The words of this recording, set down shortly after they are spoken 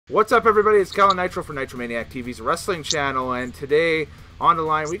What's up, everybody? It's Cal and Nitro for Nitromaniac TV's wrestling channel, and today on the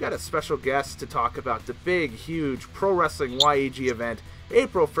line we got a special guest to talk about the big, huge Pro Wrestling YEG event,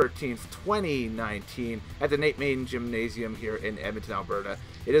 April 13th, 2019, at the Nitromaniac Gymnasium here in Edmonton, Alberta.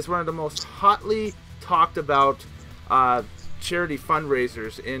 It is one of the most hotly talked about charity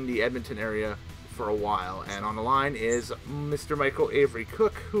fundraisers in the Edmonton area for a while, and on the line is Mr. MICHAEL Avery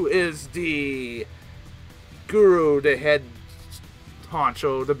Cook, who is the guru, the head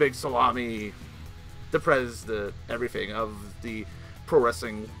honcho, the big salami, the the everything of the Pro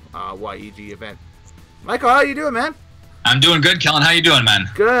Wrestling YEG event. Michael, how you doing, man? I'm doing good, Kellen. How you doing, man?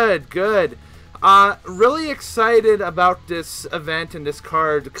 Good, good. Really excited about this event and this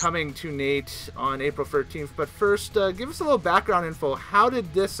card coming to Nate on April 13th. But first, give us a little background info. How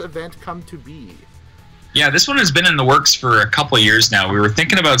did this event come to be? Yeah, this one has been in the works for a couple of years now. We were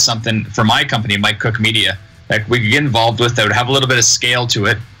thinking about something for my company, Mike Cook Media, that we could get involved with that would have a little bit of scale to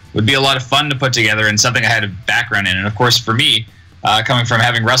it. Would be a lot of fun to put together and something I had a background in. And of course, for me, coming from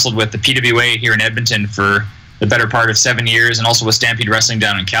having wrestled with the PWA here in Edmonton for the better part of 7 years, and also with Stampede Wrestling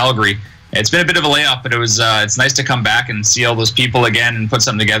down in Calgary, it's been a bit of a layoff, but it's nice to come back and see all those people again and put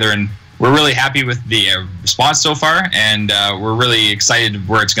something together. And we're really happy with the response so far, and we're really excited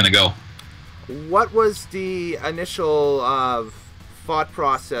where it's going to go. What was the initial thought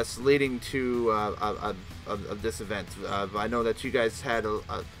process leading to of this event? I know that you guys had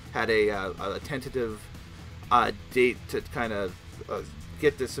a tentative date to kind of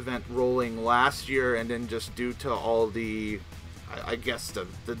get this event rolling last year, and then just due to all the, I guess,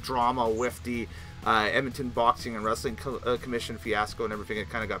 the drama with the Edmonton Boxing and Wrestling Commission fiasco and everything, it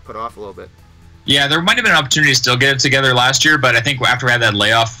kind of got put off a little bit. Yeah, there might have been an opportunity to still get it together last year, but I think after we had that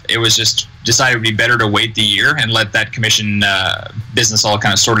layoff, it was just decided it would be better to wait the year and let that commission business all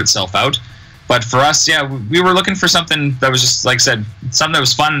kind of sort itself out. But for us, yeah, we were looking for something that was just, like I said, something that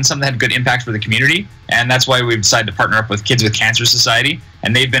was fun and something that had good impact for the community, and that's why we've decided to partner up with Kids with Cancer Society,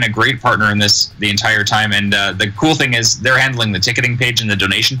 and they've been a great partner in this the entire time. And the cool thing is they're handling the ticketing page and the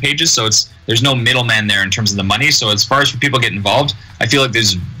donation pages, so there's no middleman there in terms of the money. So as far as people get involved, I feel like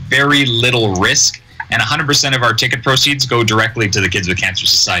there's very little risk, and 100% of our ticket proceeds go directly to the Kids with Cancer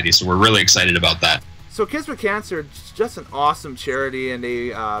Society, so we're really excited about that. So Kids with Cancer is just an awesome charity, and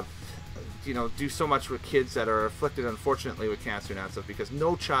they do so much with kids that are afflicted, unfortunately, with cancer and that stuff, because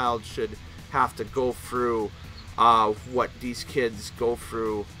no child should have to go through what these kids go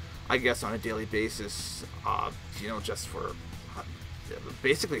through, I guess, on a daily basis, just for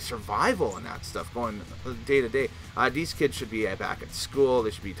basically survival and that stuff, going day to day. These kids should be back at school. They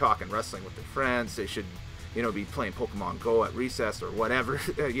should be talking wrestling with their friends. They should, be playing Pokemon Go at recess or whatever,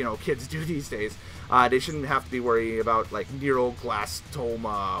 kids do these days. They shouldn't have to be worrying about, like,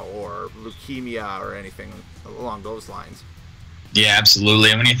 neuroblastoma or leukemia or anything along those lines. Yeah,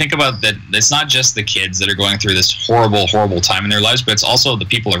 absolutely. And when you think about that, it's not just the kids that are going through this horrible, horrible time in their lives, but it's also the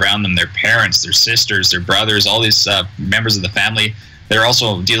people around them, their parents, their sisters, their brothers, all these members of the family. They're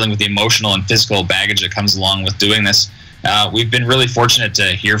also dealing with the emotional and physical baggage that comes along with doing this. We've been really fortunate to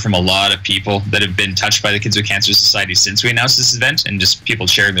hear from a lot of people that have been touched by the Kids with Cancer Society since we announced this event, and just people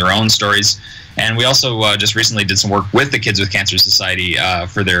sharing their own stories. And we also just recently did some work with the Kids with Cancer Society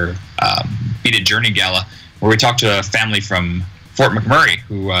for their Beat It Journey Gala, where we talked to a family from Fort McMurray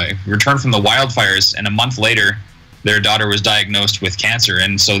who returned from the wildfires, and a month later their daughter was diagnosed with cancer,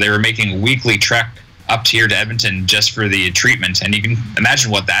 and so they were making a weekly trek up here to Edmonton just for the treatment. And you can imagine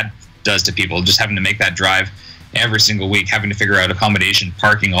what that does to people, just having to make that drive every single week, having to figure out accommodation,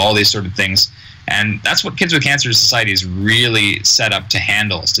 parking, all these sort of things. And that's what Kids with Cancer Society is really set up to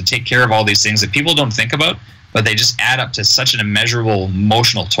handle, is to take care of all these things that people don't think about, but they just add up to such an immeasurable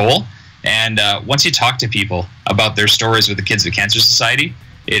emotional toll. And once you talk to people about their stories with the Kids with Cancer Society,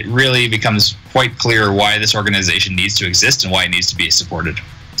 it really becomes quite clear why this organization needs to exist and why it needs to be supported.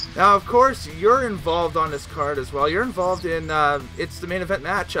 Now, of course, you're involved on this card as well. You're involved in, it's the main event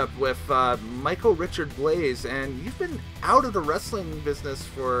matchup with Michael Richard Blaze, and you've been out of the wrestling business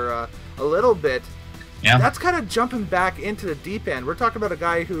for a little bit. Yeah. That's kind of jumping back into the deep end. We're talking about a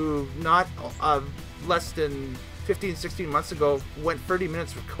guy who not less than 15, 16 months ago went 30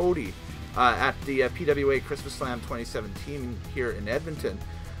 minutes with Cody at the PWA Christmas Slam 2017 here in Edmonton.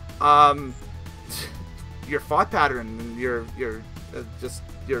 Your thought pattern, your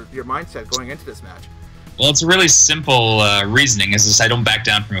mindset going into this match? Well, it's a really simple reasoning. Is this: I don't back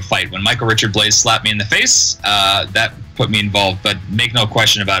down from a fight. When Michael Richard Blaze slapped me in the face, that put me involved. But make no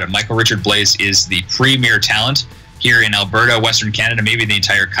question about it, Michael Richard Blaze is the premier talent here in Alberta, Western Canada, maybe the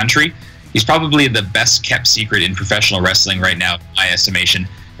entire country. He's probably the best kept secret in professional wrestling right now, in my estimation.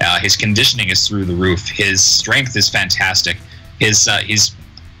 His conditioning is through the roof. His strength is fantastic. He's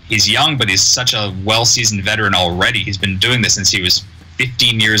he's young, but he's such a well-seasoned veteran already. He's been doing this since he was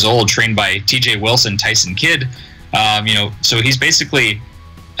 15 years old, trained by TJ Wilson, Tyson Kidd. So he's basically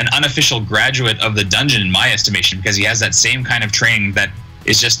an unofficial graduate of the dungeon in my estimation, because he has that same kind of training that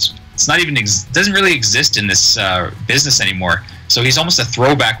is just, it's not even, doesn't really exist in this business anymore. So he's almost a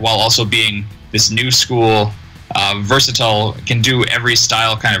throwback while also being this new school, versatile, can do every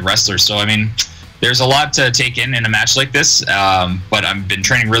style kind of wrestler. So, I mean, there's a lot to take in a match like this, but I've been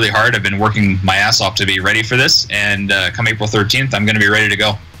training really hard. I've been working my ass off to be ready for this, and come April 13th, I'm going to be ready to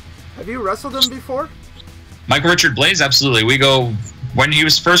go. Have you wrestled him before? Michael Richard Blaze, absolutely. We go, when he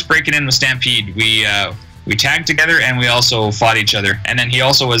was first breaking in with Stampede, we tagged together, and we also fought each other. And then he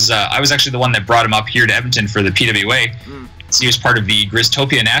also was, I was actually the one that brought him up here to Edmonton for the PWA. So he was part of the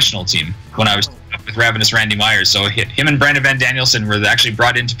Grizztopia national team when I was with Ravenous Randy Myers. So him and Brandon Van Danielson were actually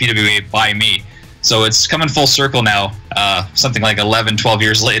brought into PWA by me. So it's coming full circle now, something like 11, 12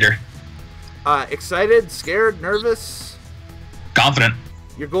 years later. Excited, scared, nervous? Confident.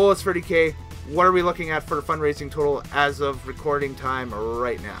 Your goal is 30K. What are we looking at for the fundraising total as of recording time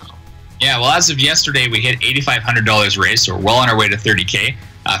right now? Yeah, well, as of yesterday, we hit $8,500 raised, so we're well on our way to 30K.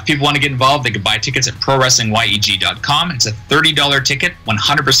 If people want to get involved, they can buy tickets at ProWrestlingYEG.com. It's a $30 ticket.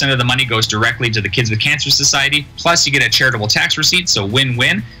 100% of the money goes directly to the Kids with Cancer Society. Plus, you get a charitable tax receipt, so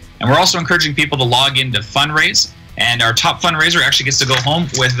win-win. And we're also encouraging people to log in to fundraise. And our top fundraiser actually gets to go home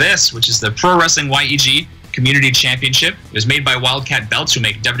with this, which is the Pro Wrestling YEG Community Championship. It was made by Wildcat Belts, who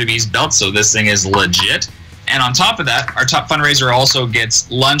make WWE's belts, so this thing is legit. And on top of that, our top fundraiser also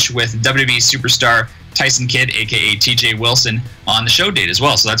gets lunch with WWE superstar Tyson Kidd, a.k.a. TJ Wilson, on the show date as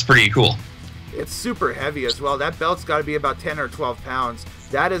well. So that's pretty cool. It's super heavy as well. That belt's got to be about 10 or 12 pounds.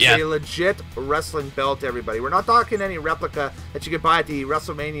 That is a legit wrestling belt, everybody. We're not talking any replica that you could buy at the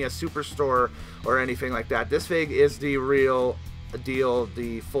WrestleMania Superstore or anything like that. This thing is the real deal,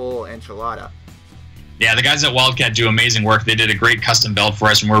 the full enchilada. Yeah, the guys at Wildcat do amazing work. They did a great custom belt for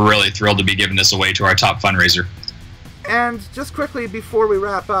us, and we're really thrilled to be giving this away to our top fundraiser. And just quickly before we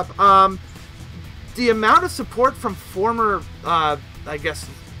wrap up, the amount of support from former, I guess,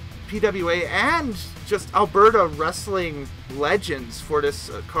 PWA and just Alberta wrestling legends for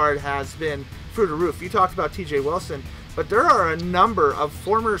this card has been through the roof. You talked about TJ Wilson, but there are a number of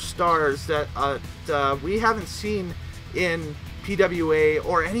former stars that we haven't seen in PWA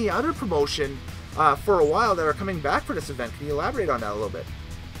or any other promotion for a while that are coming back for this event. Can you elaborate on that a little bit?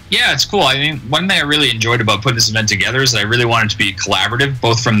 Yeah, it's cool. I mean, one thing I really enjoyed about putting this event together is that I really wanted to be collaborative,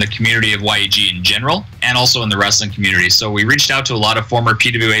 both from the community of YEG in general and also in the wrestling community. So we reached out to a lot of former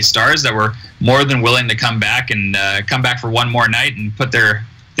PWA stars that were more than willing to come back and come back for one more night and put their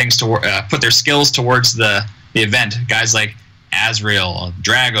things to put their skills towards the event. Guys like Azrael,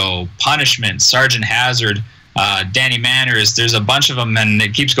 Drago, Punishment, Sergeant Hazard, Danny Manners. There's a bunch of them, and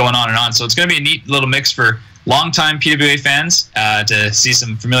it keeps going on and on. So it's going to be a neat little mix for longtime PWA fans to see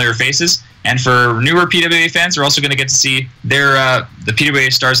some familiar faces, and for newer PWA fans, they're also going to get to see their the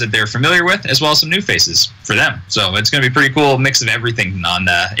PWA stars that they're familiar with, as well as some new faces for them. So it's going to be a pretty cool mix of everything on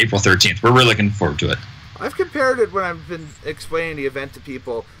April 13th. We're really looking forward to it. I've compared it when I've been explaining the event to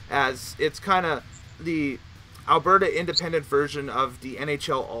people as it's kind of the Alberta independent version of the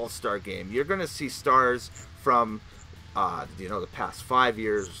NHL All-Star Game. You're going to see stars from the past 5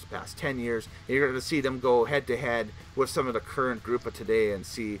 years, past 10 years. You're going to see them go head to head with some of the current group of today and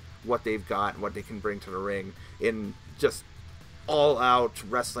see what they've got and what they can bring to the ring in just all-out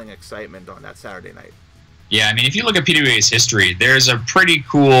wrestling excitement on that Saturday night. Yeah, I mean, if you look at PWA's history, there's a pretty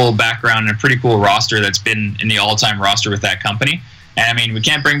cool background and a pretty cool roster that's been in the all-time roster with that company. And I mean, we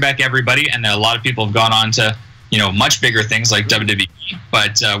can't bring back everybody, and a lot of people have gone on to much bigger things like WWE,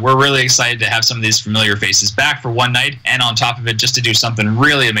 but we're really excited to have some of these familiar faces back for one night, and on top of it, just to do something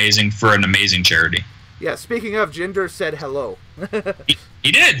really amazing for an amazing charity. Yeah, speaking of, Jinder said hello.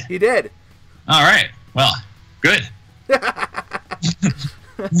 He did? He did. All right. Well, good.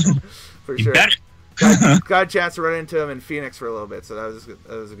 For sure. Better. Got a chance to run into him in Phoenix for a little bit, so that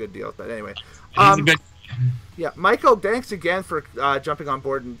was a good deal. But anyway. Yeah, Michael, thanks again for jumping on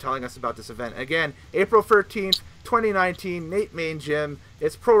board and telling us about this event. Again, April 13th, 2019, Nate Main Gym.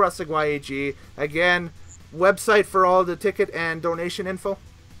 It's Pro Wrestling YEG. Again, website for all the ticket and donation info?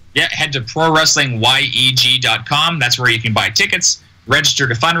 Yeah, head to ProWrestlingYEG.com. That's where you can buy tickets, register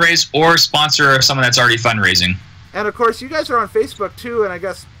to fundraise, or sponsor someone that's already fundraising. And, of course, you guys are on Facebook, too, and I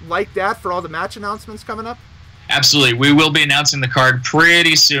guess like that for all the match announcements coming up? Absolutely. We will be announcing the card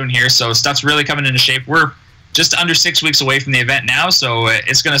pretty soon here, so stuff's really coming into shape. We're just under 6 weeks away from the event now, so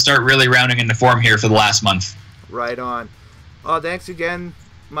it's going to start really rounding into form here for the last month. Right on. Thanks again,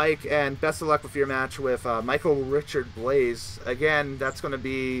 Mike, and best of luck with your match with Michael Richard Blaze. Again, that's going to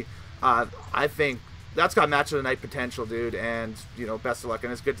be, I think, that's got match of the night potential, dude. And, you know, best of luck.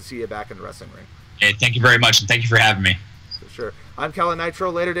 And it's good to see you back in the wrestling ring. Hey, thank you very much, and thank you for having me. For sure. I'm Kellen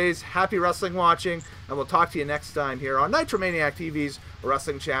Nitro. Later days, happy wrestling watching, and we'll talk to you next time here on Nitromaniac TV's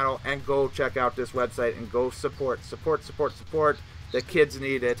wrestling channel. And go check out this website and go support. The kids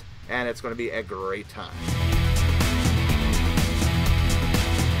need it, and it's going to be a great time.